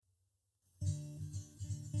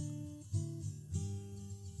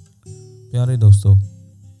ਪਿਆਰੇ ਦੋਸਤੋ,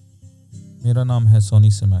 ਮੇਰਾ ਨਾਮ ਹੈ ਸੋਨੀ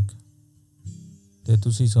ਸਿਮੈਕ ਤੇ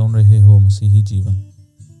ਤੁਸੀਂ ਸੁਣ ਰਹੇ ਹੋ ਮਸੀਹੀ ਜੀਵਨ।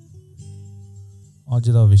 ਅੱਜ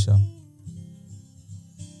ਦਾ ਵਿਸ਼ਾ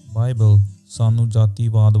ਬਾਈਬਲ ਸਾਨੂੰ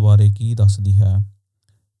ਜਾਤੀਵਾਦ ਬਾਰੇ ਕੀ ਦੱਸਦੀ ਹੈ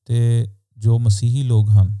ਤੇ ਜੋ ਮਸੀਹੀ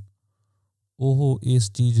ਲੋਕ ਹਨ ਉਹ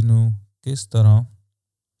ਇਸ ਚੀਜ਼ ਨੂੰ ਕਿਸ ਤਰ੍ਹਾਂ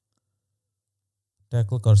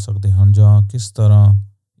ਟੈਕਲ ਕਰ ਸਕਦੇ ਹਨ ਜਾਂ ਕਿਸ ਤਰ੍ਹਾਂ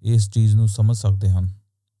ਇਸ ਚੀਜ਼ ਨੂੰ ਸਮਝ ਸਕਦੇ ਹਨ।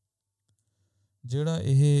 ਜਿਹੜਾ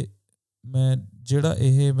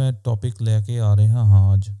ਇਹ ਮੈਂ ਟੌਪਿਕ ਲੈ ਕੇ ਆ ਰਿਹਾ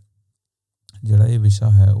ਹਾਂ ਅੱਜ, ਜਿਹੜਾ ਇਹ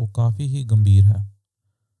ਵਿਸ਼ਾ ਹੈ ਉਹ ਕਾਫੀ ਹੀ ਗੰਭੀਰ ਹੈ।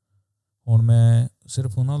 ਹੁਣ ਮੈਂ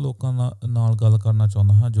ਸਿਰਫ ਉਹਨਾਂ ਲੋਕਾਂ ਨਾਲ ਗੱਲ ਕਰਨਾ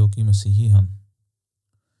ਚਾਹੁੰਦਾ ਹਾਂ ਜੋ ਕਿ ਮਸੀਹੀ ਹਨ।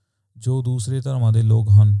 ਜੋ ਦੂਸਰੇ ਧਰਮਾਂ ਦੇ ਲੋਕ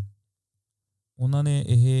ਹਨ ਉਹਨਾਂ ਨੇ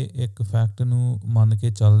ਇਹ ਇੱਕ ਫੈਕਟ ਨੂੰ ਮੰਨ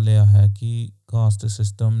ਕੇ ਚੱਲ ਲਿਆ ਹੈ ਕਿ ਕਾਸਟ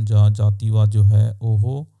ਸਿਸਟਮ ਜਾਂ ਜਾਤੀਵਾਦ ਜੋ ਹੈ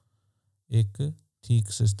ਉਹ ਇੱਕ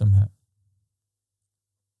ਠੀਕ ਸਿਸਟਮ ਹੈ।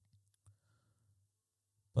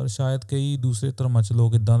 ਪਰ ਸ਼ਾਇਦ ਕਈ ਦੂਸਰੇ ਧਰਮਾਂ 'ਚ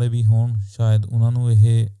ਲੋਕ ਇੱਦਾਂ ਦੇ ਵੀ ਹੋਣ, ਸ਼ਾਇਦ ਉਹਨਾਂ ਨੂੰ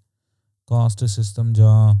ਇਹ ਕਾਸਟ ਸਿਸਟਮ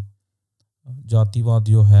ਜਾਂ ਜਾਤੀਵਾਦ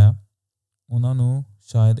ਜੋ ਹੈ ਉਹਨਾਂ ਨੂੰ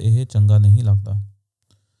ਸ਼ਾਇਦ ਇਹ ਚੰਗਾ ਨਹੀਂ ਲੱਗਦਾ,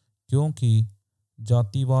 ਕਿਉਂਕਿ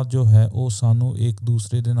ਜਾਤੀਵਾਦ ਜੋ ਹੈ ਉਹ ਸਾਨੂੰ ਇੱਕ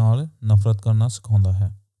ਦੂਸਰੇ ਦੇ ਨਾਲ ਨਫ਼ਰਤ ਕਰਨਾ ਸਿਖਾਉਂਦਾ ਹੈ।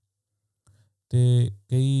 ਅਤੇ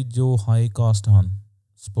ਕਈ ਜੋ ਹਾਈ ਕਾਸਟ ਹਨ,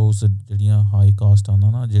 ਸਪੋਜ਼ ਜਿਹੜੀਆਂ ਹਾਈ ਕਾਸਟ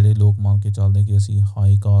ਹਨ ਨਾ, ਜਿਹੜੇ ਲੋਕ ਮੰਨ ਕੇ ਚੱਲਦੇ ਕਿ ਅਸੀਂ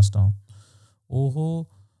ਹਾਈ ਕਾਸਟ ਹਾਂ, ਉਹ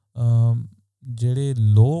ਜਿਹੜੇ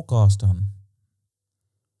ਲੋ ਕਾਸਟ ਹਨ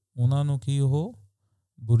ਉਹਨਾਂ ਨੂੰ ਕੀ ਉਹ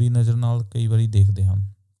ਬੁਰੀ ਨਜ਼ਰ ਨਾਲ ਕਈ ਵਾਰੀ ਦੇਖਦੇ ਹਨ।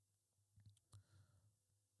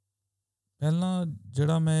 ਪਹਿਲਾਂ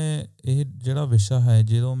ਜਿਹੜਾ ਵਿਸ਼ਾ ਹੈ,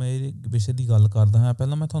 ਜਦੋਂ ਮੈਂ ਇਹ ਵਿਸ਼ੇ ਦੀ ਗੱਲ ਕਰਦਾ ਹਾਂ,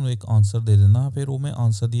 ਪਹਿਲਾਂ ਮੈਂ ਤੁਹਾਨੂੰ ਇੱਕ ਆਨਸਰ ਦੇ ਦਿੰਦਾ ਹਾਂ, ਫਿਰ ਉਹ ਮੈਂ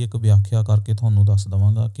ਆਨਸਰ ਦੀ ਇੱਕ ਵਿਆਖਿਆ ਕਰਕੇ ਤੁਹਾਨੂੰ ਦੱਸ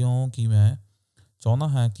ਦੇਵਾਂਗਾ, ਕਿਉਂਕਿ ਮੈਂ ਚਾਹੁੰਦਾ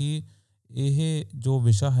ਹਾਂ ਕਿ ਇਹ ਜੋ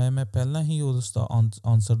ਵਿਸ਼ਾ ਹੈ ਮੈਂ ਪਹਿਲਾਂ ਹੀ ਉਸ ਦਾ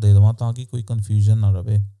ਆਨਸਰ ਦੇ ਦੇਵਾਂ ਤਾਂ ਕਿ ਕੋਈ ਕਨਫਿਊਜ਼ਨ ਨਾ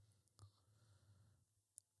ਰਹੇ।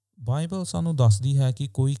 ਬਾਈਬਲ ਸਾਨੂੰ ਦੱਸਦੀ ਹੈ ਕਿ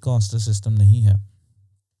ਕੋਈ ਕਾਸਟ ਸਿਸਟਮ ਨਹੀਂ ਹੈ।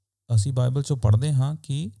 ਅਸੀਂ ਬਾਈਬਲ 'ਚੋਂ ਪੜ੍ਹਦੇ ਹਾਂ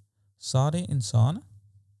ਕਿ ਸਾਰੇ ਇਨਸਾਨ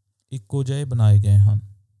ਇੱਕੋ ਜਿਹੇ ਬਣਾਏ ਗਏ ਹਨ।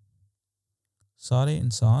 ਸਾਰੇ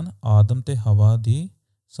ਇਨਸਾਨ ਆਦਮ ਅਤੇ ਹਵਾ ਦੀ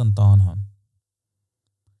ਸੰਤਾਨ ਹਨ।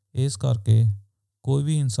 ਇਸ ਕਰਕੇ ਕੋਈ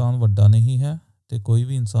ਵੀ ਇਨਸਾਨ ਵੱਡਾ ਨਹੀਂ ਹੈ ਅਤੇ ਕੋਈ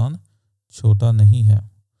ਵੀ ਇਨਸਾਨ ਛੋਟਾ ਨਹੀਂ ਹੈ।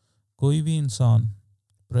 ਕੋਈ ਵੀ ਇਨਸਾਨ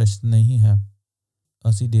ਭ੍ਰਿਸ਼ਟ ਨਹੀਂ ਹੈ।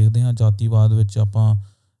 ਅਸੀਂ ਦੇਖਦੇ ਹਾਂ ਜਾਤੀਵਾਦ ਵਿੱਚ ਆਪਾਂ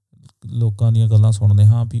ਲੋਕਾਂ ਦੀਆਂ ਗੱਲਾਂ ਸੁਣਦੇ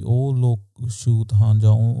ਹਾਂ ਵੀ ਉਹ ਲੋਕ ਛੂਤ ਹਨ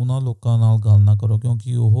ਜਾਂ ਉਹਨਾਂ ਲੋਕਾਂ ਨਾਲ ਗੱਲ ਨਾ ਕਰੋ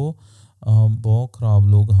ਕਿਉਂਕਿ ਉਹ ਬਹੁਤ ਖਰਾਬ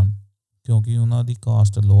ਲੋਕ ਹਨ, ਕਿਉਂਕਿ ਉਹਨਾਂ ਦੀ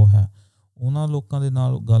ਕਾਸਟ ਲੋ ਹੈ। ਉਹਨਾਂ ਲੋਕਾਂ ਦੇ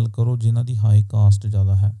ਨਾਲ ਗੱਲ ਕਰੋ ਜਿਨ੍ਹਾਂ ਦੀ ਹਾਈ ਕਾਸਟ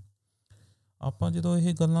ਜ਼ਿਆਦਾ ਹੈ। ਆਪਾਂ ਜਦੋਂ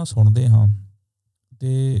ਇਹ ਗੱਲਾਂ ਸੁਣਦੇ ਹਾਂ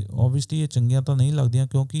ਅਤੇ ਓਬਵੀਅਸਲੀ ਇਹ ਚੰਗੀਆਂ ਤਾਂ ਨਹੀਂ ਲੱਗਦੀਆਂ,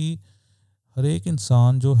 ਕਿਉਂਕਿ ਹਰੇਕ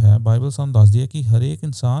ਇਨਸਾਨ ਜੋ ਹੈ, ਬਾਈਬਲ ਸਾਨੂੰ ਦੱਸਦੀ ਹੈ ਕਿ ਹਰੇਕ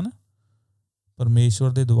ਇਨਸਾਨ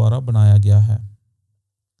ਪਰਮੇਸ਼ਵਰ ਦੇ ਦੁਆਰਾ ਬਣਾਇਆ ਗਿਆ ਹੈ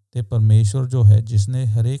ਅਤੇ ਪਰਮੇਸ਼ਵਰ ਜੋ ਹੈ ਜਿਸ ਨੇ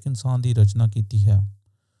ਹਰੇਕ ਇਨਸਾਨ ਦੀ ਰਚਨਾ ਕੀਤੀ ਹੈ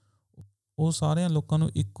ਉਹ ਸਾਰਿਆਂ ਲੋਕਾਂ ਨੂੰ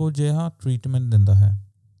ਇੱਕੋ ਜਿਹਾ ਟਰੀਟਮੈਂਟ ਦਿੰਦਾ ਹੈ।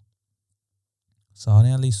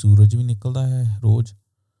 ਸਾਰਿਆਂ ਲਈ ਸੂਰਜ ਵੀ ਨਿਕਲਦਾ ਹੈ, ਰੋਜ਼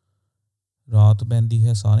ਰਾਤ ਪੈਂਦੀ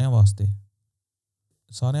ਹੈ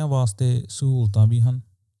ਸਾਰਿਆਂ ਵਾਸਤੇ ਸਹੂਲਤਾਂ ਵੀ ਹਨ।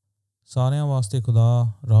 ਸਾਰਿਆਂ ਵਾਸਤੇ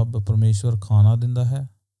ਖੁਦਾ ਰੱਬ ਪਰਮੇਸ਼ਵਰ ਖਾਣਾ ਦਿੰਦਾ ਹੈ,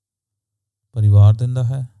 ਪਰਿਵਾਰ ਦਿੰਦਾ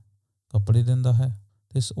ਹੈ, ਕੱਪੜੇ ਦਿੰਦਾ ਹੈ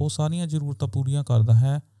ਅਤੇ ਉਹ ਸਾਰੀਆਂ ਜ਼ਰੂਰਤਾਂ ਪੂਰੀਆਂ ਕਰਦਾ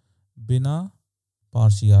ਹੈ ਬਿਨਾਂ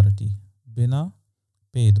ਪਾਰਸ਼ੀਆਲਿਟੀ, ਬਿਨਾਂ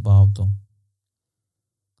ਭੇਦਭਾਵ ਤੋਂ।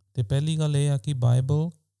 ਅਤੇ ਪਹਿਲੀ ਗੱਲ ਇਹ ਆ ਕਿ ਬਾਈਬਲ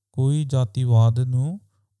ਕੋਈ ਜਾਤੀਵਾਦ ਨੂੰ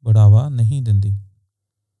ਬੜਾਵਾ ਨਹੀਂ ਦਿੰਦੀ।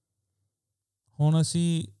 ਹੁਣ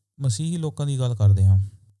ਅਸੀਂ ਮਸੀਹੀ ਲੋਕਾਂ ਦੀ ਗੱਲ ਕਰਦੇ ਹਾਂ।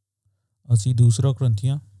 ਅਸੀਂ 2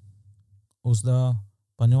 ਕੁਰਿੰਥੀਆਂ ਉਸਦਾ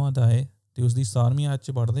 5ਵਾਂ ਅਧਿਆਇ ਅਤੇ ਉਸਦੀ 17ਵੀਂ ਆਇਤ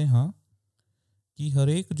 'ਚ ਪੜ੍ਹਦੇ ਹਾਂ ਕਿ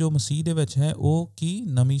ਹਰੇਕ ਜੋ ਮਸੀਹ ਦੇ ਵਿੱਚ ਹੈ ਉਹ ਕੀ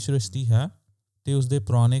ਨਵੀਂ ਸ੍ਰਿਸ਼ਟੀ ਹੈ ਅਤੇ ਉਸਦੇ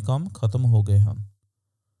ਪੁਰਾਣੇ ਕੰਮ ਖਤਮ ਹੋ ਗਏ ਹਨ।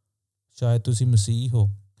 ਸ਼ਾਇਦ ਤੁਸੀਂ ਮਸੀਹ ਹੋ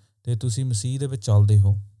ਅਤੇ ਤੁਸੀਂ ਮਸੀਹ ਦੇ ਵਿੱਚ ਚੱਲਦੇ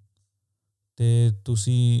ਹੋ ਅਤੇ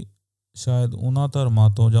ਤੁਸੀਂ ਸ਼ਾਇਦ ਉਹਨਾਂ ਧਰਮਾਂ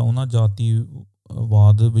ਤੋਂ ਜਾਂ ਉਹਨਾਂ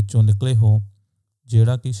ਜਾਤੀਵਾਦ ਵਿੱਚੋਂ ਨਿਕਲੇ ਹੋ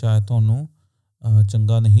ਜਿਹੜਾ ਕਿ ਸ਼ਾਇਦ ਤੁਹਾਨੂੰ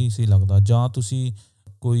ਚੰਗਾ ਨਹੀਂ ਸੀ ਲੱਗਦਾ, ਜਾਂ ਤੁਸੀਂ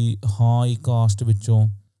ਕੋਈ ਹਾਈ ਕਾਸਟ ਵਿੱਚੋਂ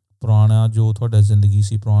ਪੁਰਾਣੀ ਜੋ ਤੁਹਾਡੀ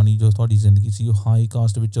ਜ਼ਿੰਦਗੀ ਸੀ ਉਹ ਹਾਈ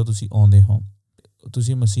ਕਾਸਟ ਵਿੱਚੋਂ ਤੁਸੀਂ ਆਉਂਦੇ ਹੋ।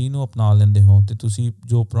 ਤੁਸੀਂ ਮਸੀਹ ਨੂੰ ਅਪਣਾ ਲੈਂਦੇ ਹੋ ਅਤੇ ਤੁਸੀਂ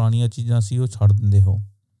ਜੋ ਪੁਰਾਣੀਆਂ ਚੀਜ਼ਾਂ ਸੀ ਉਹ ਛੱਡ ਦਿੰਦੇ ਹੋ।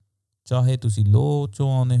 ਚਾਹੇ ਤੁਸੀਂ ਲੋ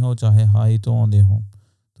 'ਚੋਂ ਆਉਂਦੇ ਹੋ ਚਾਹੇ ਹਾਈ ਤੋਂ ਆਉਂਦੇ ਹੋ,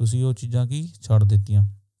 ਤੁਸੀਂ ਉਹ ਚੀਜ਼ਾਂ ਕੀ ਛੱਡ ਦਿੱਤੀਆਂ।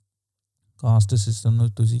 ਕਾਸਟ ਸਿਸਟਮ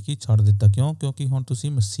ਨੂੰ ਤੁਸੀਂ ਕੀ ਛੱਡ ਦਿੱਤਾ। ਕਿਉਂਕਿ ਹੁਣ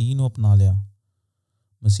ਤੁਸੀਂ ਮਸੀਹ ਨੂੰ ਅਪਣਾ ਲਿਆ।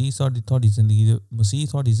 ਮਸੀਹ ਤੁਹਾਡੀ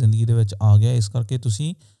ਜ਼ਿੰਦਗੀ ਦੇ ਵਿੱਚ ਆ ਗਿਆ, ਇਸ ਕਰਕੇ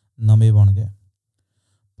ਤੁਸੀਂ ਨਵੇਂ ਬਣ ਗਏ।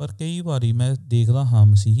 ਪਰ ਕਈ ਵਾਰੀ ਮੈਂ ਦੇਖਦਾ ਹਾਂ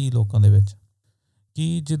ਮਸੀਹੀ ਲੋਕਾਂ ਦੇ ਵਿੱਚ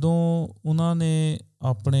ਕਿ ਜਦੋਂ ਉਹਨਾਂ ਨੇ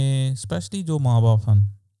ਆਪਣੇ ਸਪੈਸ਼ਲੀ ਜੋ ਮਾਂ ਬਾਪ ਹਨ,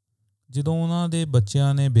 ਜਦੋਂ ਉਹਨਾਂ ਦੇ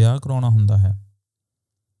ਬੱਚਿਆਂ ਨੇ ਵਿਆਹ ਕਰਾਉਣਾ ਹੁੰਦਾ ਹੈ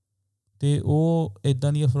ਅਤੇ ਉਹ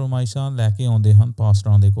ਇੱਦਾਂ ਦੀਆਂ ਫਰਮਾਇਸ਼ਾਂ ਲੈ ਕੇ ਆਉਂਦੇ ਹਨ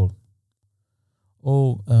ਪਾਸਟਰਾਂ ਦੇ ਕੋਲ।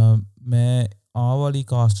 ਮੈਂ ਆਹ ਵਾਲੀ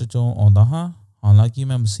ਕਾਸਟ 'ਚੋਂ ਆਉਂਦਾ ਹਾਂ, ਹਾਲਾਂਕਿ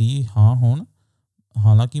ਮੈਂ ਮਸੀਹ ਹਾਂ ਹੁਣ,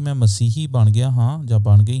 ਹਾਲਾਂਕਿ ਮੈਂ ਮਸੀਹੀ ਬਣ ਗਿਆ ਹਾਂ ਜਾਂ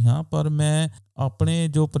ਬਣ ਗਈ ਹਾਂ, ਪਰ ਮੈਂ ਆਪਣੇ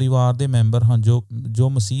ਜੋ ਪਰਿਵਾਰ ਦੇ ਮੈਂਬਰ ਹਨ ਜੋ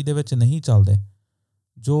ਮਸੀਹ ਦੇ ਵਿੱਚ ਨਹੀਂ ਚੱਲਦੇ,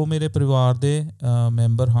 ਜੋ ਮੇਰੇ ਪਰਿਵਾਰ ਦੇ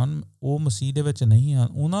ਮੈਂਬਰ ਹਨ ਉਹ ਮਸੀਹ ਦੇ ਵਿੱਚ ਨਹੀਂ ਹਨ,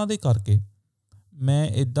 ਉਹਨਾਂ ਦੇ ਕਰਕੇ ਮੈਂ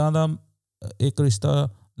ਇੱਦਾਂ ਦਾ ਇੱਕ ਰਿਸ਼ਤਾ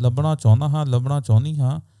ਲੱਭਣਾ ਚਾਹੁੰਦੀ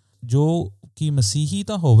ਹਾਂ ਜੋ ਕਿ ਮਸੀਹੀ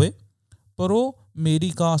ਤਾਂ ਹੋਵੇ ਪਰ ਉਹ ਮੇਰੀ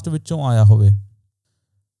ਕਾਸਟ ਵਿੱਚੋਂ ਆਇਆ ਹੋਵੇ।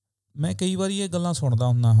 ਮੈਂ ਕਈ ਵਾਰੀ ਇਹ ਗੱਲਾਂ ਸੁਣਦਾ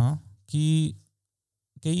ਹੁੰਦਾ ਹਾਂ ਕਿ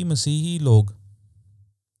ਕਈ ਮਸੀਹੀ ਲੋਕ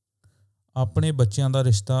ਆਪਣੇ ਬੱਚਿਆਂ ਦਾ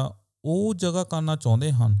ਰਿਸ਼ਤਾ ਉਹ ਜਗ੍ਹਾ ਕਰਨਾ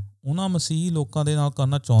ਚਾਹੁੰਦੇ ਹਨ, ਉਹਨਾਂ ਮਸੀਹੀ ਲੋਕਾਂ ਦੇ ਨਾਲ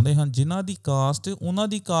ਕਰਨਾ ਚਾਹੁੰਦੇ ਹਨ ਜਿਨ੍ਹਾਂ ਦੀ ਕਾਸਟ ਉਹਨਾਂ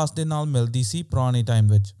ਦੀ ਕਾਸਟ ਦੇ ਨਾਲ ਮਿਲਦੀ ਸੀ ਪੁਰਾਣੇ ਟਾਈਮ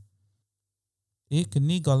ਵਿੱਚ। ਇਹ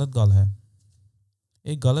ਕਿੰਨੀ ਗਲਤ ਗੱਲ ਹੈ।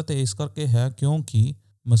 ਇਹ ਗਲਤ ਇਸ ਕਰਕੇ ਹੈ ਕਿਉਂਕਿ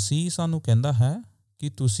ਮਸੀਹ ਸਾਨੂੰ ਕਹਿੰਦਾ ਹੈ ਕਿ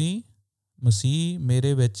ਤੁਸੀਂ ਮਸੀਹ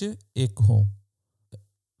ਮੇਰੇ ਵਿੱਚ ਇੱਕ ਹੋ।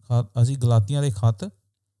 ਅਸੀਂ ਗਲਾਤੀਆਂ ਦੇ ਖੱਤ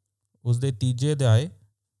ਉਸਦੇ 3 ਅਧਿਆਏ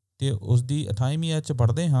ਅਤੇ ਉਸਦੀ 28ਵੀਂ ਆਇਤ 'ਚ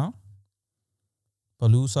ਪੜ੍ਹਦੇ ਹਾਂ।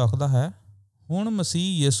 ਪੌਲੁਸ ਆਖਦਾ ਹੈ, ਹੁਣ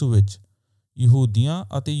ਮਸੀਹ ਯਿਸੂ ਵਿੱਚ ਯਹੂਦੀਆਂ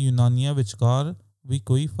ਅਤੇ ਯੂਨਾਨੀਆਂ ਵਿਚਕਾਰ ਵੀ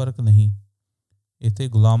ਕੋਈ ਫਰਕ ਨਹੀਂ, ਇੱਥੇ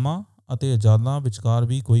ਗੁਲਾਮਾਂ ਅਤੇ ਆਜ਼ਾਦਾਂ ਵਿਚਕਾਰ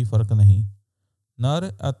ਵੀ ਕੋਈ ਫਰਕ ਨਹੀਂ,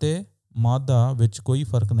 ਨਰ ਅਤੇ ਮਾਦਾ ਵਿੱਚ ਕੋਈ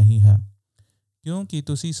ਫਰਕ ਨਹੀਂ ਹੈ, ਕਿਉਂਕਿ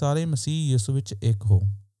ਤੁਸੀਂ ਸਾਰੇ ਮਸੀਹ ਯਿਸੂ ਵਿੱਚ ਇੱਕ ਹੋ।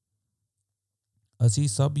 ਅਸੀਂ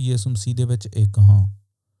ਸਭ ਯਿਸੂ ਮਸੀਹ ਦੇ ਵਿੱਚ ਇੱਕ ਹਾਂ।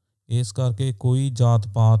 ਇਸ ਕਰਕੇ ਕੋਈ ਜਾਤ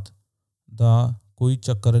ਪਾਤ ਦਾ ਕੋਈ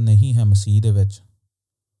ਚੱਕਰ ਨਹੀਂ ਹੈ ਮਸੀਹ ਦੇ ਵਿੱਚ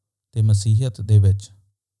ਅਤੇ ਮਸੀਹਤ ਦੇ ਵਿੱਚ।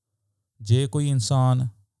 ਜੇ ਕੋਈ ਇਨਸਾਨ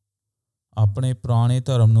ਆਪਣੇ ਪੁਰਾਣੇ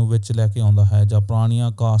ਧਰਮ ਨੂੰ ਵਿੱਚ ਲੈ ਕੇ ਆਉਂਦਾ ਹੈ ਜਾਂ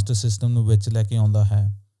ਪੁਰਾਣੀਆਂ ਕਾਸਟ ਸਿਸਟਮ ਨੂੰ ਵਿੱਚ ਲੈ ਕੇ ਆਉਂਦਾ ਹੈ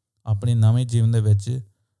ਆਪਣੇ ਨਵੇਂ ਜੀਵਨ ਦੇ ਵਿੱਚ,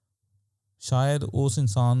 ਸ਼ਾਇਦ ਉਸ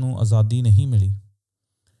ਇਨਸਾਨ ਨੂੰ ਆਜ਼ਾਦੀ ਨਹੀਂ ਮਿਲੀ,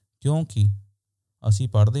 ਕਿਉਂਕਿ ਅਸੀਂ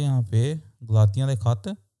ਪੜ੍ਹਦੇ ਹਾਂ ਫਿਰ ਗਲਾਤੀਆਂ ਦੇ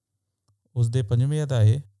ਖੱਤ ਉਸਦੇ 5ਵੇਂ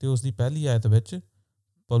ਅਧਿਆਏ ਅਤੇ ਉਸਦੀ 1 ਆਇਤ ਵਿੱਚ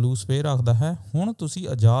ਪੌਲੁਸ ਫਿਰ ਆਖਦਾ ਹੈ, ਹੁਣ ਤੁਸੀਂ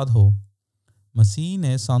ਆਜ਼ਾਦ ਹੋ, ਮਸੀਹ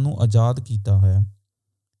ਨੇ ਸਾਨੂੰ ਆਜ਼ਾਦ ਕੀਤਾ ਹੈ,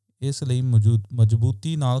 ਇਸ ਲਈ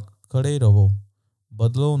ਮਜ਼ਬੂਤੀ ਨਾਲ ਖੜ੍ਹੇ ਰਹੋ,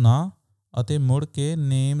 ਬਦਲੋ ਨਾ ਅਤੇ ਮੁੜ ਕੇ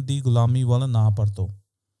ਨੇਮ ਦੀ ਗੁਲਾਮੀ ਵੱਲ ਨਾ ਪਰਤੋ।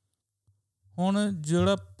 ਹੁਣ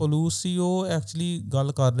ਜਿਹੜਾ ਪੌਲੁਸ ਸੀ ਉਹ ਐਕਚੁਅਲੀ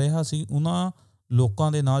ਗੱਲ ਕਰ ਰਿਹਾ ਸੀ ਉਹਨਾਂ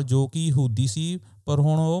ਲੋਕਾਂ ਦੇ ਨਾਲ ਜੋ ਕਿ ਯਹੂਦੀ ਸੀ ਪਰ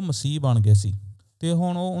ਹੁਣ ਉਹ ਮਸੀਹ ਬਣ ਗਏ ਸੀ, ਅਤੇ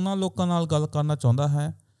ਹੁਣ ਉਹ ਉਹਨਾਂ ਲੋਕਾਂ ਨਾਲ ਗੱਲ ਕਰਨਾ ਚਾਹੁੰਦਾ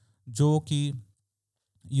ਹੈ ਜੋ ਕਿ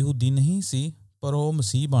ਯਹੂਦੀ ਨਹੀਂ ਸੀ ਪਰ ਉਹ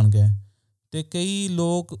ਮਸੀਹ ਬਣ ਗਏ। ਅਤੇ ਕਈ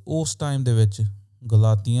ਲੋਕ ਉਸ ਟਾਈਮ ਦੇ ਵਿੱਚ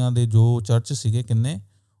ਗਲਾਤੀਆਂ ਦੇ ਜੋ ਚਰਚ ਸੀਗੇ ਕਿੰਨੇ,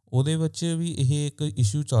 ਉਹਦੇ ਵਿੱਚ ਵੀ ਇਹ ਇੱਕ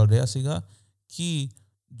ਇਸ਼ੂ ਚੱਲ ਰਿਹਾ ਸੀਗਾ ਕਿ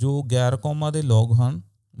ਜੋ ਗੈਰ ਕੌਮਾਂ ਦੇ ਲੋਕ ਹਨ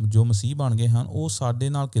ਜੋ ਮਸੀਹ ਬਣ ਗਏ ਹਨ ਉਹ ਸਾਡੇ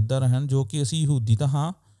ਨਾਲ ਕਿੱਦਾਂ ਰਹਿਣ, ਜੋ ਕਿ ਅਸੀਂ ਯਹੂਦੀ ਤਾਂ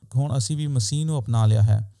ਹਾਂ, ਹੁਣ ਅਸੀਂ ਵੀ ਮਸੀਹ ਨੂੰ ਅਪਣਾ ਲਿਆ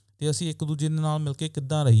ਹੈ ਅਤੇ ਅਸੀਂ ਇੱਕ ਦੂਜੇ ਦੇ ਨਾਲ ਮਿਲ ਕੇ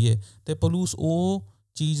ਕਿੱਦਾਂ ਰਹੀਏ। ਅਤੇ ਪੌਲੁਸ ਉਹ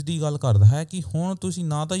ਚੀਜ਼ ਦੀ ਗੱਲ ਕਰਦਾ ਹੈ ਕਿ ਹੁਣ ਤੁਸੀਂ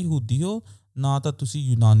ਨਾ ਤਾਂ ਯਹੂਦੀ ਹੋ ਨਾ ਤਾਂ ਤੁਸੀਂ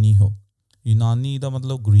ਯੂਨਾਨੀ ਹੋ। ਯੂਨਾਨੀ ਦਾ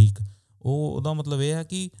ਮਤਲਬ ਗਰੀਕ, ਉਹਦਾ ਮਤਲਬ ਇਹ ਹੈ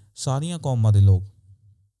ਕਿ ਸਾਰੀਆਂ ਕੌਮਾਂ ਦੇ ਲੋਕ,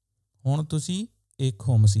 ਹੁਣ ਤੁਸੀਂ ਇੱਕ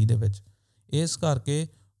ਹੋ ਮਸੀਹ ਦੇ ਵਿੱਚ। ਇਸ ਕਰਕੇ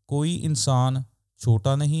ਕੋਈ ਇਨਸਾਨ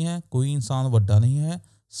ਛੋਟਾ ਨਹੀਂ ਹੈ, ਕੋਈ ਇਨਸਾਨ ਵੱਡਾ ਨਹੀਂ ਹੈ,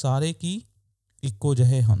 ਸਾਰੇ ਕੀ ਇੱਕੋ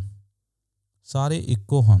ਜਿਹੇ ਹਨ, ਸਾਰੇ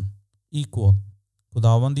ਇੱਕੋ ਹਨ, ਇਕੁਅਲ।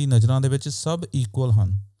 ਖੁਦਾਵੰਦ ਦੀ ਨਜ਼ਰਾਂ ਦੇ ਵਿੱਚ ਸਭ ਇਕੁਅਲ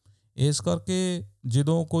ਹਨ। ਇਸ ਕਰਕੇ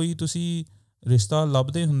ਜਦੋਂ ਕੋਈ ਤੁਸੀਂ ਰਿਸ਼ਤਾ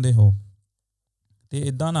ਲੱਭਦੇ ਹੁੰਦੇ ਹੋ ਅਤੇ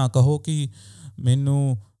ਇੱਦਾਂ ਨਾ ਕਹੋ ਕਿ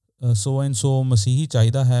ਮੈਨੂੰ ਸੋ ਐਂਡ ਸੋ ਮਸੀਹੀ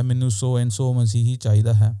ਚਾਹੀਦਾ ਹੈ, ਮੈਨੂੰ ਸੋ ਐਂਡ ਸੋ ਮਸੀਹੀ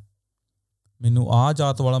ਚਾਹੀਦਾ ਹੈ, ਮੈਨੂੰ ਆਹ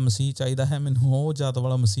ਜਾਤ ਵਾਲਾ ਮਸੀਹ ਚਾਹੀਦਾ ਹੈ, ਮੈਨੂੰ ਉਹ ਜਾਤ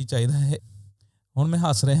ਵਾਲਾ ਮਸੀਹ ਚਾਹੀਦਾ ਹੈ। ਹੁਣ ਮੈਂ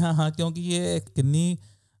ਹੱਸ ਰਿਹਾ ਹਾਂ ਕਿਉਂਕਿ ਇਹ ਕਿੰਨੀ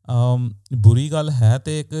ਬੁਰੀ ਗੱਲ ਹੈ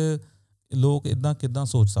ਅਤੇ ਇੱਕ ਲੋਕ ਇੱਦਾਂ ਕਿੱਦਾਂ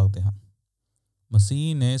ਸੋਚ ਸਕਦੇ ਹਨ।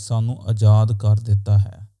 ਮਸੀਹ ਨੇ ਸਾਨੂੰ ਆਜ਼ਾਦ ਕਰ ਦਿੱਤਾ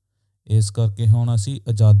ਹੈ, ਇਸ ਕਰਕੇ ਹੁਣ ਅਸੀਂ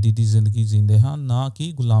ਆਜ਼ਾਦੀ ਦੀ ਜ਼ਿੰਦਗੀ ਜੀਂਦੇ ਹਾਂ, ਨਾ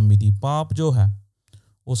ਕਿ ਗੁਲਾਮੀ ਦੀ। ਪਾਪ ਜੋ ਹੈ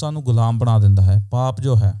ਉਹ ਸਾਨੂੰ ਗੁਲਾਮ ਬਣਾ ਦਿੰਦਾ ਹੈ, ਪਾਪ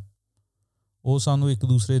ਜੋ ਹੈ ਉਹ ਸਾਨੂੰ ਇੱਕ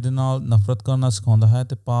ਦੂਸਰੇ ਦੇ ਨਾਲ ਨਫ਼ਰਤ ਕਰਨਾ ਸਿਖਾਉਂਦਾ ਹੈ,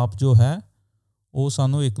 ਅਤੇ ਪਾਪ ਜੋ ਹੈ ਉਹ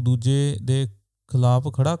ਸਾਨੂੰ ਇੱਕ ਦੂਜੇ ਦੇ ਖਿਲਾਫ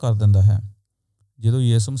ਖੜ੍ਹਾ ਕਰ ਦਿੰਦਾ ਹੈ। ਜਦੋਂ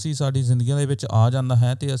ਯਿਸੂ ਮਸੀਹ ਸਾਡੀ ਜ਼ਿੰਦਗੀਆਂ ਦੇ ਵਿੱਚ ਆ ਜਾਂਦਾ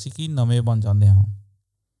ਹੈ ਅਤੇ ਅਸੀਂ ਕੀ ਨਵੇਂ ਬਣ ਜਾਂਦੇ ਹਾਂ।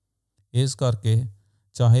 ਇਸ ਕਰਕੇ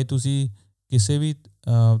ਚਾਹੇ ਤੁਸੀਂ ਕਿਸੇ ਵੀ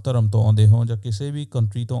ਧਰਮ ਤੋਂ ਆਉਂਦੇ ਹੋ ਜਾਂ ਕਿਸੇ ਵੀ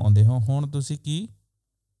ਕੰਟਰੀ ਤੋਂ ਆਉਂਦੇ ਹੋ, ਹੁਣ ਤੁਸੀਂ ਕੀ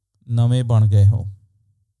ਨਵੇਂ ਬਣ ਗਏ ਹੋ।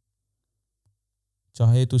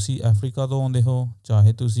 ਚਾਹੇ ਤੁਸੀਂ ਅਫਰੀਕਾ ਤੋਂ ਆਉਂਦੇ ਹੋ,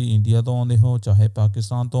 ਚਾਹੇ ਤੁਸੀਂ ਇੰਡੀਆ ਤੋਂ ਆਉਂਦੇ ਹੋ, ਚਾਹੇ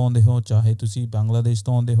ਪਾਕਿਸਤਾਨ ਤੋਂ ਆਉਂਦੇ ਹੋ, ਚਾਹੇ ਤੁਸੀਂ ਬੰਗਲਾਦੇਸ਼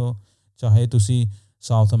ਤੋਂ ਆਉਂਦੇ ਹੋ, ਚਾਹੇ ਤੁਸੀਂ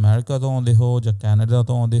ਸਾਊਥ ਅਮੈਰੀਕਾ ਤੋਂ ਆਉਂਦੇ ਹੋ ਜਾਂ ਕੈਨੇਡਾ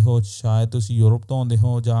ਤੋਂ ਆਉਂਦੇ ਹੋ, ਸ਼ਾਇਦ ਤੁਸੀਂ ਯੂਰਪ ਤੋਂ ਆਉਂਦੇ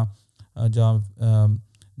ਹੋ ਜਾਂ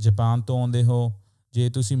ਜਾਪਾਨ ਤੋਂ ਆਉਂਦੇ ਹੋ, ਜੇ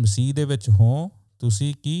ਤੁਸੀਂ ਮਸੀਹ ਦੇ ਵਿੱਚ ਹੋ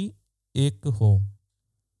ਤੁਸੀਂ ਕੀ ਇੱਕ ਹੋ,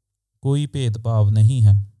 ਕੋਈ ਭੇਦਭਾਵ ਨਹੀਂ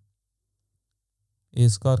ਹੈ।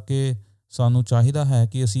 ਇਸ ਕਰਕੇ ਸਾਨੂੰ ਚਾਹੀਦਾ ਹੈ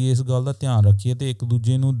ਕਿ ਅਸੀਂ ਇਸ ਗੱਲ ਦਾ ਧਿਆਨ ਰੱਖੀਏ ਅਤੇ ਇੱਕ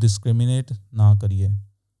ਦੂਜੇ ਨੂੰ ਡਿਸਕ੍ਰਿਮੀਨੇਟ ਨਾ ਕਰੀਏ।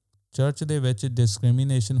 ਚਰਚ ਦੇ ਵਿੱਚ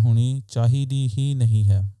ਡਿਸਕ੍ਰਿਮੀਨੇਸ਼ਨ ਹੋਣੀ ਚਾਹੀਦੀ ਹੀ ਨਹੀਂ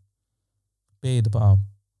ਹੈ। ਭੇਦਭਾਵ,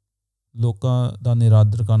 ਲੋਕਾਂ ਦਾ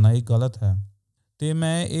ਨਿਰਾਦਰ ਕਰਨਾ, ਇਹ ਗਲਤ ਹੈ। ਅਤੇ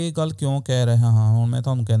ਮੈਂ ਇਹ ਗੱਲ ਕਿਉਂ ਕਹਿ ਰਿਹਾ ਹਾਂ, ਹੁਣ ਮੈਂ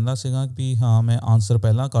ਤੁਹਾਨੂੰ ਕਹਿੰਦਾ ਸੀਗਾ ਵੀ ਹਾਂ ਮੈਂ ਆਨਸਰ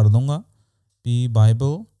ਪਹਿਲਾਂ ਕਰ ਦੂੰਗਾ ਵੀ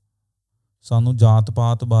ਬਾਈਬਲ ਸਾਨੂੰ ਜਾਤ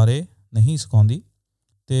ਪਾਤ ਬਾਰੇ ਨਹੀਂ ਸਿਖਾਉਂਦੀ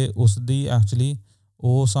ਅਤੇ ਉਸ ਦੀ ਐਕਚੁਅਲੀ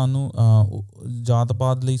ਉਹ ਸਾਨੂੰ ਜਾਤ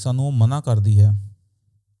ਪਾਤ ਲਈ ਸਾਨੂੰ ਉਹ ਮਨ੍ਹਾ ਕਰਦੀ ਹੈ।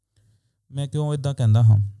 ਮੈਂ ਕਿਉਂ ਇੱਦਾਂ ਕਹਿੰਦਾ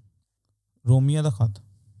ਹਾਂ? ਰੋਮੀਆਂ ਦਾ ਖੱਤ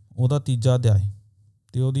ਉਹਦਾ 3 ਅਧਿਆਇ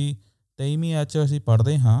ਅਤੇ ਉਹਦੀ 23ਵੀਂ ਐਚ ਅਸੀਂ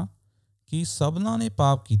ਪੜ੍ਹਦੇ ਹਾਂ ਕਿ ਸਭਨਾਂ ਨੇ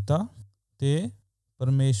ਪਾਪ ਕੀਤਾ ਅਤੇ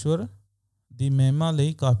ਪਰਮੇਸ਼ਵਰ ਦੀ ਮਹਿਮਾ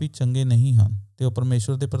ਲਈ ਕਾਫੀ ਚੰਗੇ ਨਹੀਂ ਹਨ ਅਤੇ ਉਹ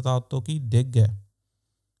ਪਰਮੇਸ਼ਵਰ ਦੇ ਪ੍ਰਤਾਪ ਤੋਂ ਕੀ ਡਿੱਗ ਗਏ।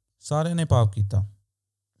 ਸਾਰਿਆਂ ਨੇ ਪਾਪ ਕੀਤਾ।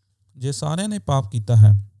 ਜੇ ਸਾਰਿਆਂ ਨੇ ਪਾਪ ਕੀਤਾ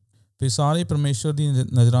ਹੈ ਫਿਰ ਸਾਰੇ ਪਰਮੇਸ਼ਵਰ ਦੀ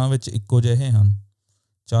ਨਜ਼ਰਾਂ ਵਿੱਚ ਇੱਕੋ ਜਿਹੇ ਹਨ।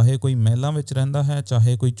 ਚਾਹੇ ਕੋਈ ਮਹਿਲਾਂ ਵਿੱਚ ਰਹਿੰਦਾ ਹੈ,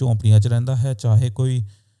 ਚਾਹੇ ਕੋਈ ਝੌਂਪੜੀਆਂ 'ਚ ਰਹਿੰਦਾ ਹੈ, ਚਾਹੇ ਕੋਈ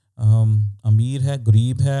ਅਮੀਰ ਹੈ,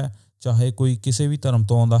 ਗਰੀਬ ਹੈ, ਚਾਹੇ ਕੋਈ ਕਿਸੇ ਵੀ ਧਰਮ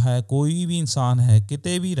ਤੋਂ ਆਉਂਦਾ ਹੈ, ਕੋਈ ਵੀ ਇਨਸਾਨ ਹੈ,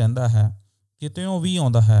 ਕਿਤੇ ਵੀ ਰਹਿੰਦਾ ਹੈ, ਕਿਤਿਓਂ ਵੀ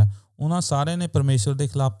ਆਉਂਦਾ ਹੈ, ਉਹਨਾਂ ਸਾਰਿਆਂ ਨੇ ਪਰਮੇਸ਼ਵਰ ਦੇ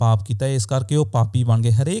ਖਿਲਾਫ ਪਾਪ ਕੀਤਾ। ਇਸ ਕਰਕੇ ਉਹ ਪਾਪੀ ਬਣ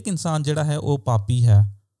ਗਏ। ਹਰੇਕ ਇਨਸਾਨ ਜਿਹੜਾ ਹੈ ਉਹ ਪਾਪੀ ਹੈ।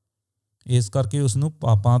 ਇਸ ਕਰਕੇ ਉਸਨੂੰ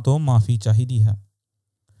ਪਾਪਾਂ ਤੋਂ ਮਾਫੀ ਚਾਹੀਦੀ ਹੈ।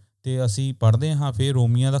 ਅਤੇ ਅਸੀਂ ਪੜ੍ਹਦੇ ਹਾਂ ਫਿਰ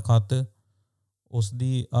ਰੋਮੀਆਂ ਦਾ ਖੱਤ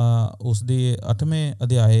ਉਸਦੇ 8ਵੇਂ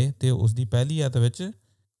ਅਧਿਆਏ ਅਤੇ ਉਸਦੀ 1 ਐਤ ਵਿੱਚ,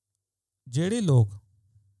 ਜਿਹੜੇ ਲੋਕ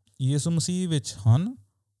ਯਿਸੂ ਮਸੀਹ ਵਿੱਚ ਹਨ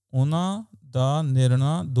ਉਹਨਾਂ ਦਾ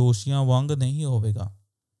ਨਿਰਣਾ ਦੋਸ਼ੀਆਂ ਵਾਂਗ ਨਹੀਂ ਹੋਵੇਗਾ।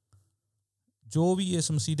 ਜੋ ਵੀ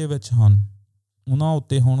ਯਿਸੂ ਮਸੀਹ ਦੇ ਵਿੱਚ ਹਨ ਉਹਨਾਂ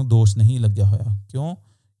ਉੱਤੇ ਹੁਣ ਦੋਸ਼ ਨਹੀਂ ਲੱਗਿਆ ਹੋਇਆ।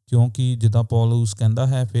 ਕਿਉਂਕਿ ਜਿੱਦਾਂ ਪੌਲੁਸ ਕਹਿੰਦਾ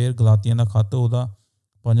ਹੈ ਫਿਰ ਗਲਾਤੀਆਂ ਦਾ ਖੱਤ ਉਹਦਾ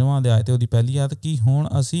 5ਵਾਂ ਅਧਿਆਇ ਅਤੇ ਉਹਦੀ 1 ਐਤ ਕਿ ਹੁਣ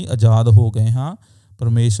ਅਸੀਂ ਆਜ਼ਾਦ ਹੋ ਗਏ ਹਾਂ।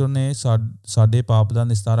 ਪਰਮੇਸ਼ਵਰ ਨੇ ਸਾਡੇ ਪਾਪ ਦਾ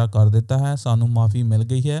ਨਿਸਤਾਰਾ ਕਰ ਦਿੱਤਾ ਹੈ, ਸਾਨੂੰ ਮਾਫੀ ਮਿਲ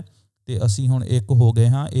ਗਈ ਹੈ ਅਤੇ ਅਸੀਂ ਹੁਣ ਇੱਕ ਹੋ ਗਏ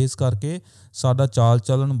ਹਾਂ। ਇਸ ਕਰਕੇ ਸਾਡਾ ਚਾਲ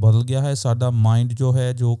ਚੱਲਣ ਬਦਲ ਗਿਆ ਹੈ। ਸਾਡਾ ਮਾਈਂਡ ਜੋ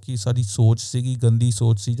ਹੈ, ਜੋ ਕਿ ਸਾਡੀ ਸੋਚ ਸੀਗੀ, ਗੰਦੀ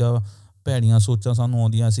ਸੋਚ ਸੀ ਜਾਂ ਭੈੜੀਆਂ ਸੋਚਾਂ ਸਾਨੂੰ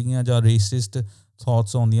ਆਉਂਦੀਆਂ ਸੀਗੀਆਂ ਜਾਂ ਰੇਸਿਸਟ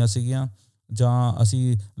ਥੋਟਸ ਆਉਂਦੀਆਂ ਸੀਗੀਆਂ ਜਾਂ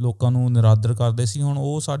ਅਸੀਂ ਲੋਕਾਂ ਨੂੰ ਨਿਰਾਦਰ ਕਰਦੇ ਸੀ, ਹੁਣ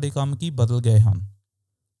ਉਹ ਸਾਡੇ ਕੰਮ ਕੀ ਬਦਲ ਗਏ ਹਨ।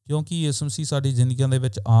 ਕਿਉਂਕਿ ਯਿਸੂ ਮਸੀਹ ਸਾਡੀ ਜ਼ਿੰਦਗੀਆਂ ਦੇ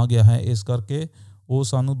ਵਿੱਚ ਆ ਗਿਆ ਹੈ। ਇਸ ਕਰਕੇ ਉਹ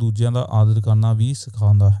ਸਾਨੂੰ ਦੂਜਿਆਂ ਦਾ ਆਦਰ ਕਰਨਾ ਵੀ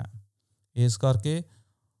ਸਿਖਾਉਂਦਾ ਹੈ। ਇਸ ਕਰਕੇ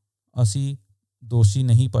ਅਸੀਂ ਦੋਸ਼ੀ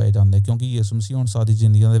ਨਹੀਂ ਪਾਏ ਜਾਂਦੇ ਕਿਉਂਕਿ ਯਿਸੂ ਮਸੀਹ ਹੁਣ ਸਾਡੀ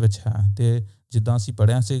ਜ਼ਿੰਦਗੀਆਂ ਦੇ ਵਿੱਚ ਹੈ। ਅਤੇ ਜਿੱਦਾਂ ਅਸੀਂ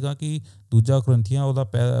ਪੜ੍ਹਿਆ ਸੀਗਾ ਕਿ 2 ਕੁਰਿੰਥੀਆਂ ਉਹਦਾ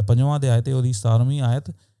 5ਵਾਂ ਅਧਿਆਇ ਅਤੇ ਉਹਦੀ 17ਵੀਂ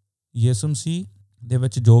ਆਇਤ, ਯਿਸੂ ਮਸੀਹ ਦੇ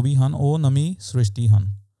ਵਿੱਚ ਜੋ ਵੀ ਹਨ ਉਹ ਨਵੀਂ ਸ੍ਰਿਸ਼ਟੀ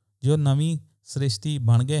ਹਨ। ਜੋ ਨਵੀਂ ਸ੍ਰਿਸ਼ਟੀ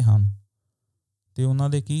ਬਣ ਗਏ ਹਨ ਅਤੇ ਉਹਨਾਂ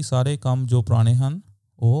ਦੇ ਕੀ ਸਾਰੇ ਕੰਮ ਜੋ ਪੁਰਾਣੇ ਹਨ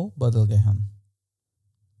ਉਹ ਬਦਲ ਗਏ ਹਨ।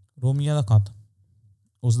 ਰੋਮੀਆਂ ਦਾ ਖੱਤ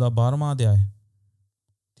ਉਸਦਾ 12ਵਾਂ ਅਧਿਆਇ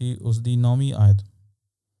ਅਤੇ ਉਸਦੀ 9ਵੀਂ ਆਇਤ,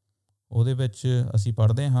 ਉਹਦੇ ਵਿੱਚ ਅਸੀਂ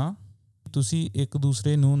ਪੜ੍ਹਦੇ ਹਾਂ, ਤੁਸੀਂ ਇੱਕ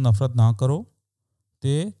ਦੂਸਰੇ ਨੂੰ ਨਫ਼ਰਤ ਨਾ ਕਰੋ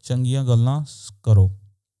ਅਤੇ ਚੰਗੀਆਂ ਗੱਲਾਂ ਕਰੋ।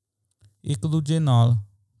 ਇੱਕ ਦੂਜੇ ਨਾਲ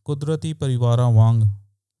ਕੁਦਰਤੀ ਪਰਿਵਾਰਾਂ ਵਾਂਗ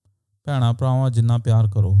ਭੈਣਾਂ ਭਰਾਵਾਂ ਜਿੰਨਾ ਪਿਆਰ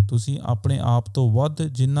ਕਰੋ। ਤੁਸੀਂ ਆਪਣੇ ਆਪ ਤੋਂ ਵੱਧ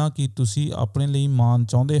ਜਿੰਨਾ ਕਿ ਤੁਸੀਂ ਆਪਣੇ ਲਈ ਮਾਣ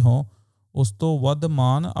ਚਾਹੁੰਦੇ ਹੋ, ਉਸ ਤੋਂ ਵੱਧ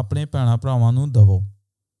ਮਾਣ ਆਪਣੇ ਭੈਣਾਂ ਭਰਾਵਾਂ ਨੂੰ ਦੇਵੋ।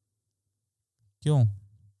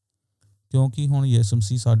 ਕਿਉਂਕਿ ਹੁਣ ਯਿਸੂ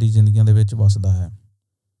ਮਸੀਹ ਸਾਡੀ ਜ਼ਿੰਦਗੀਆਂ ਦੇ ਵਿੱਚ ਵੱਸਦਾ ਹੈ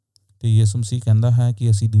ਅਤੇ ਯਿਸੂ ਮਸੀਹ ਕਹਿੰਦਾ ਹੈ ਕਿ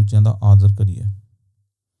ਅਸੀਂ ਦੂਜਿਆਂ ਦਾ ਆਦਰ ਕਰੀਏ।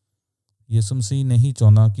 ਯਿਸੂ ਮਸੀਹ ਨਹੀਂ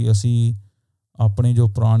ਚਾਹੁੰਦਾ ਕਿ ਅਸੀਂ ਆਪਣੇ ਜੋ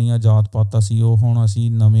ਪੁਰਾਣੀਆਂ ਜਾਤ ਪਾਤਾਂ ਸੀ ਉਹ ਹੁਣ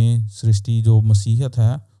ਅਸੀਂ ਨਵੇਂ ਸ੍ਰਿਸ਼ਟੀ ਜੋ ਮਸੀਹਤ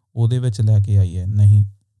ਹੈ ਉਹਦੇ ਵਿੱਚ ਲੈ ਕੇ ਆਈਏ। ਨਹੀਂ,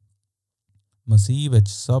 ਮਸੀਹ ਵਿੱਚ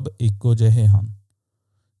ਸਭ ਇੱਕੋ ਜਿਹੇ ਹਨ।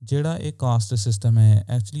 ਜਿਹੜਾ ਇਹ ਕਾਸਟ ਸਿਸਟਮ ਹੈ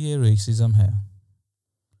ਐਕਚੁਅਲੀ ਇਹ ਰੇਸਿਜ਼ਮ ਹੈ।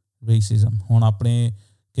 ਹੁਣ ਆਪਣੇ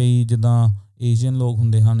ਕਈ ਜਿੱਦਾਂ ਏਸ਼ੀਅਨ ਲੋਕ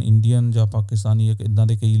ਹੁੰਦੇ ਹਨ, ਇੰਡੀਅਨ ਜਾਂ ਪਾਕਿਸਤਾਨੀ, ਇੱਦਾਂ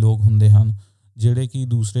ਦੇ ਕਈ ਲੋਕ ਹੁੰਦੇ ਹਨ ਜਿਹੜੇ ਕਿ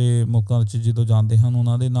ਦੂਸਰੇ ਮੁਲਕਾਂ 'ਚ ਜਦੋਂ ਜਾਂਦੇ ਹਨ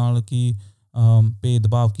ਉਹਨਾਂ ਦੇ ਨਾਲ ਕੀ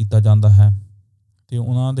ਭੇਦਭਾਵ ਕੀਤਾ ਜਾਂਦਾ ਹੈ ਅਤੇ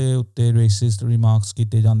ਉਹਨਾਂ ਦੇ ਉੱਤੇ ਰੇਸਿਸਟ ਰਿਮਾਰਕਸ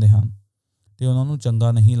ਕੀਤੇ ਜਾਂਦੇ ਹਨ ਅਤੇ ਉਹਨਾਂ ਨੂੰ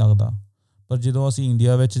ਚੰਗਾ ਨਹੀਂ ਲੱਗਦਾ। ਪਰ ਜਦੋਂ ਅਸੀਂ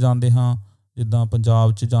ਇੰਡੀਆ ਵਿੱਚ ਜਾਂਦੇ ਹਾਂ, ਜਿੱਦਾਂ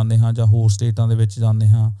ਪੰਜਾਬ 'ਚ ਜਾਂਦੇ ਹਾਂ ਜਾਂ ਹੋਰ ਸਟੇਟਾਂ ਦੇ ਵਿੱਚ ਜਾਂਦੇ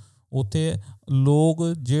ਹਾਂ, ਉੱਥੇ ਲੋਕ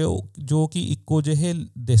ਜੋ ਕਿ ਇੱਕੋ ਜਿਹੇ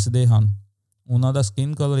ਦਿਸਦੇ ਹਨ, ਉਹਨਾਂ ਦਾ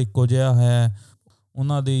ਸਕਿਨ ਕਲਰ ਇੱਕੋ ਜਿਹਾ ਹੈ,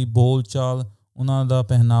 ਉਹਨਾਂ ਦੀ ਬੋਲ ਚਾਲ, ਉਹਨਾਂ ਦਾ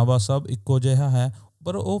ਪਹਿਨਾਵਾ ਸਭ ਇੱਕੋ ਜਿਹਾ ਹੈ,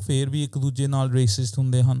 ਪਰ ਉਹ ਫਿਰ ਵੀ ਇੱਕ ਦੂਜੇ ਨਾਲ ਰੇਸਿਸਟ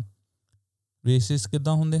ਹੁੰਦੇ ਹਨ। ਰੇਸਿਸਟ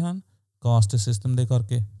ਕਿੱਦਾਂ ਹੁੰਦੇ ਹਨ? ਕਾਸਟ ਸਿਸਟਮ ਦੇ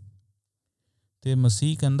ਕਰਕੇ। ਅਤੇ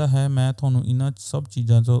ਮਸੀਹ ਕਹਿੰਦਾ ਹੈ ਮੈਂ ਤੁਹਾਨੂੰ ਇਹਨਾਂ ਸਭ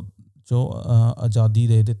ਚੀਜ਼ਾਂ 'ਚੋਂ ਆਜ਼ਾਦੀ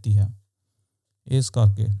ਦੇ ਦਿੱਤੀ ਹੈ। ਇਸ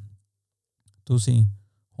ਕਰਕੇ ਤੁਸੀਂ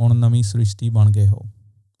ਹੁਣ ਨਵੀਂ ਸ੍ਰਿਸ਼ਟੀ ਬਣ ਗਏ ਹੋ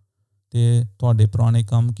ਅਤੇ ਤੁਹਾਡੇ ਪੁਰਾਣੇ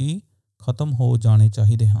ਕੰਮ ਕੀ ਖਤਮ ਹੋ ਜਾਣੇ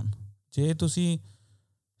ਚਾਹੀਦੇ ਹਨ। ਜੇ ਤੁਸੀਂ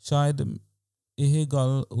ਸ਼ਾਇਦ ਇਹ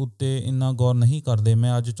ਗੱਲ ਉੱਤੇ ਇੰਨਾ ਗੌਰ ਨਹੀਂ ਕਰਦੇ,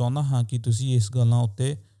 ਮੈਂ ਅੱਜ ਚਾਹੁੰਦਾ ਹਾਂ ਕਿ ਤੁਸੀਂ ਇਸ ਗੱਲਾਂ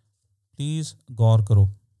ਉੱਤੇ ਪਲੀਜ਼ ਗੌਰ ਕਰੋ।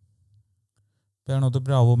 ਭੈਣੋ ਅਤੇ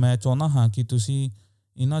ਭਰਾਵੋ, ਮੈਂ ਚਾਹੁੰਦਾ ਹਾਂ ਕਿ ਤੁਸੀਂ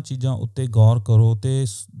ਇਹਨਾਂ ਚੀਜ਼ਾਂ ਉੱਤੇ ਗੌਰ ਕਰੋ ਅਤੇ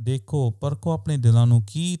ਦੇਖੋ, ਪਰਖੋ ਆਪਣੇ ਦਿਲਾਂ ਨੂੰ,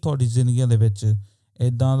 ਕੀ ਤੁਹਾਡੀ ਜ਼ਿੰਦਗੀਆਂ ਦੇ ਵਿੱਚ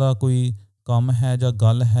ਇੱਦਾਂ ਦਾ ਕੋਈ ਕੰਮ ਹੈ ਜਾਂ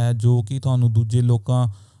ਗੱਲ ਹੈ ਜੋ ਕਿ ਤੁਹਾਨੂੰ ਦੂਜੇ ਲੋਕਾਂ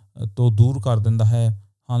ਤੋਂ ਦੂਰ ਕਰ ਦਿੰਦਾ ਹੈ।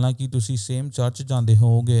 ਹਾਲਾਂਕਿ ਤੁਸੀਂ ਸੇਮ ਚਰਚ ਜਾਂਦੇ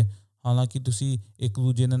ਹੋਵੋਗੇ, ਹਾਲਾਂਕਿ ਤੁਸੀਂ ਇੱਕ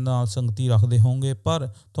ਦੂਜੇ ਦੇ ਨਾਲ ਸੰਗਤੀ ਰੱਖਦੇ ਹੋਵੋਗੇ, ਪਰ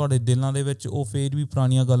ਤੁਹਾਡੇ ਦਿਲਾਂ ਦੇ ਵਿੱਚ ਉਹ ਫਿਰ ਵੀ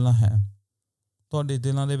ਪੁਰਾਣੀਆਂ ਗੱਲਾਂ ਹੈ। ਤੁਹਾਡੇ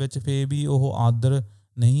ਦਿਲਾਂ ਦੇ ਵਿੱਚ ਫਿਰ ਵੀ ਉਹ ਆਦਰ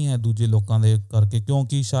ਨਹੀਂ ਹੈ ਦੂਜੇ ਲੋਕਾਂ ਦੇ ਕਰਕੇ,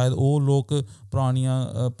 ਕਿਉਂਕਿ ਸ਼ਾਇਦ ਉਹ ਲੋਕ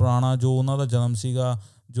ਪੁਰਾਣਾ ਜੋ ਉਹਨਾਂ ਦਾ ਜਨਮ ਸੀਗਾ,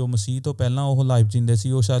 ਜੋ ਮਸੀਹ ਤੋਂ ਪਹਿਲਾਂ ਉਹ ਲਾਈਫ ਜੀਂਦੇ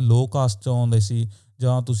ਸੀ, ਉਹ ਸ਼ਾਇਦ ਲੋਅ ਕਾਸਟ 'ਚੋਂ ਆਉਂਦੇ ਸੀ,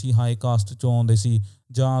 ਜਾਂ ਤੁਸੀਂ ਹਾਈ ਕਾਸਟ 'ਚੋਂ ਆਉਂਦੇ ਸੀ,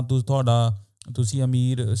 ਜਾਂ ਤੁਸੀਂ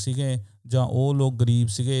ਅਮੀਰ ਸੀਗੇ ਜਾਂ ਉਹ ਲੋਕ ਗਰੀਬ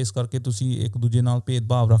ਸੀਗੇ, ਇਸ ਕਰਕੇ ਤੁਸੀਂ ਇੱਕ ਦੂਜੇ ਨਾਲ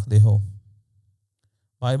ਭੇਦਭਾਵ ਰੱਖਦੇ ਹੋ।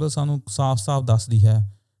 ਬਾਈਬਲ ਸਾਨੂੰ ਸਾਫ਼-ਸਾਫ਼ ਦੱਸਦੀ ਹੈ,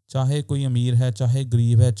 ਚਾਹੇ ਕੋਈ ਅਮੀਰ ਹੈ, ਚਾਹੇ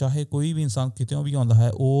ਗਰੀਬ ਹੈ, ਚਾਹੇ ਕੋਈ ਵੀ ਇਨਸਾਨ ਕਿਤਿਓਂ ਵੀ ਆਉਂਦਾ ਹੈ,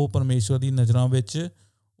 ਉਹ ਪਰਮੇਸ਼ਵਰ ਦੀ ਨਜ਼ਰਾਂ ਵਿੱਚ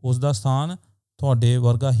ਉਸਦਾ ਸਥਾਨ ਤੁਹਾਡੇ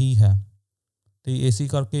ਵਰਗਾ ਹੀ ਹੈ। ਅਤੇ ਇਸੇ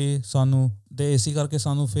ਕਰਕੇ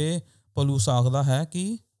ਸਾਨੂੰ ਫਿਰ ਪੌਲੁਸ ਆਖਦਾ ਹੈ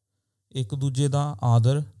ਕਿ ਇੱਕ ਦੂਜੇ ਦਾ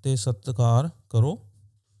ਆਦਰ ਅਤੇ ਸਤਿਕਾਰ ਕਰੋ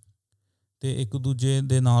ਅਤੇ ਇੱਕ ਦੂਜੇ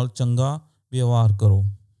ਦੇ ਨਾਲ ਚੰਗਾ ਵਿਵਹਾਰ ਕਰੋ।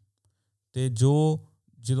 ਅਤੇ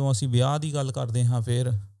ਜਦੋਂ ਅਸੀਂ ਵਿਆਹ ਦੀ ਗੱਲ ਕਰਦੇ ਹਾਂ,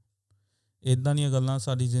 ਫਿਰ ਇੱਦਾਂ ਦੀਆਂ ਗੱਲਾਂ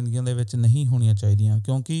ਸਾਡੀ ਜ਼ਿੰਦਗੀਆਂ ਦੇ ਵਿੱਚ ਨਹੀਂ ਹੋਣੀਆਂ ਚਾਹੀਦੀਆਂ,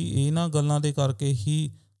 ਕਿਉਂਕਿ ਇਹਨਾਂ ਗੱਲਾਂ ਦੇ ਕਰਕੇ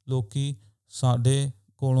ਹੀ ਲੋਕ ਸਾਡੇ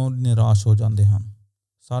ਕੋਲੋਂ ਨਿਰਾਸ਼ ਹੋ ਜਾਂਦੇ ਹਨ।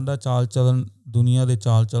 ਸਾਡਾ ਚਾਲ ਚਲਨ ਦੁਨੀਆ ਦੇ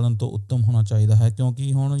ਚਾਲ ਚਲਨ ਤੋਂ ਉੱਤਮ ਹੋਣਾ ਚਾਹੀਦਾ ਹੈ,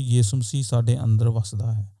 ਕਿਉਂਕਿ ਹੁਣ ਯਿਸੂ ਮਸੀਹ ਸਾਡੇ ਅੰਦਰ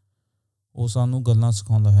ਵੱਸਦਾ ਹੈ। ਉਹ ਸਾਨੂੰ ਗੱਲਾਂ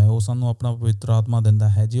ਸਿਖਾਉਂਦਾ ਹੈ, ਉਹ ਸਾਨੂੰ ਆਪਣਾ ਪਵਿੱਤਰ ਆਤਮਾ ਦਿੰਦਾ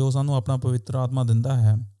ਹੈ। ਜੇ ਉਹ ਸਾਨੂੰ ਆਪਣਾ ਪਵਿੱਤਰ ਆਤਮਾ ਦਿੰਦਾ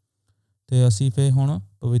ਹੈ ਅਤੇ ਅਸੀਂ ਫਿਰ ਹੁਣ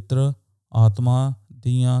ਪਵਿੱਤਰ ਆਤਮਾ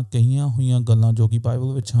ਦੀਆਂ ਕਹੀਆਂ ਹੋਈਆਂ ਗੱਲਾਂ ਜੋ ਕਿ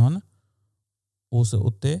ਬਾਈਬਲ ਵਿੱਚ ਹਨ, ਉਸ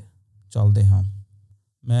ਉੱਤੇ ਚੱਲਦੇ ਹਾਂ।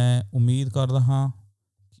 ਮੈਂ ਉਮੀਦ ਕਰਦਾ ਹਾਂ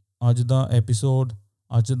ਅੱਜ ਦਾ ਐਪੀਸੋਡ,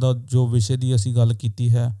 ਅੱਜ ਦਾ ਜੋ ਵਿਸ਼ੇ ਦੀ ਅਸੀਂ ਗੱਲ ਕੀਤੀ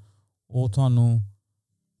ਹੈ, ਉਹ ਤੁਹਾਨੂੰ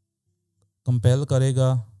ਕੰਪੈਲ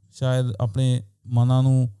ਕਰੇਗਾ, ਸ਼ਾਇਦ ਆਪਣੇ ਮਨਾਂ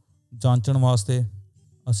ਨੂੰ ਜਾਂਚਣ ਵਾਸਤੇ।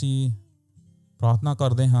 ਅਸੀਂ ਪ੍ਰਾਰਥਨਾ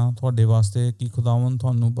ਕਰਦੇ ਹਾਂ ਤੁਹਾਡੇ ਵਾਸਤੇ ਕਿ ਖੁਦਾਵੰਦ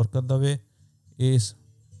ਤੁਹਾਨੂੰ ਬਰਕਤ ਦੇਵੇ ਇਸ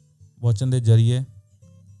ਵਚਨ ਦੇ ਜ਼ਰੀਏ,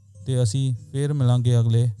 ਅਤੇ ਅਸੀਂ ਫਿਰ ਮਿਲਾਂਗੇ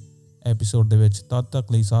ਅਗਲੇ ਐਪੀਸੋਡ ਦੇ ਵਿੱਚ। ਤਦ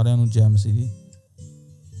ਤੱਕ ਲਈ ਸਾਰਿਆਂ ਨੂੰ ਜੈ ਮਸੀਹ ਦੀ।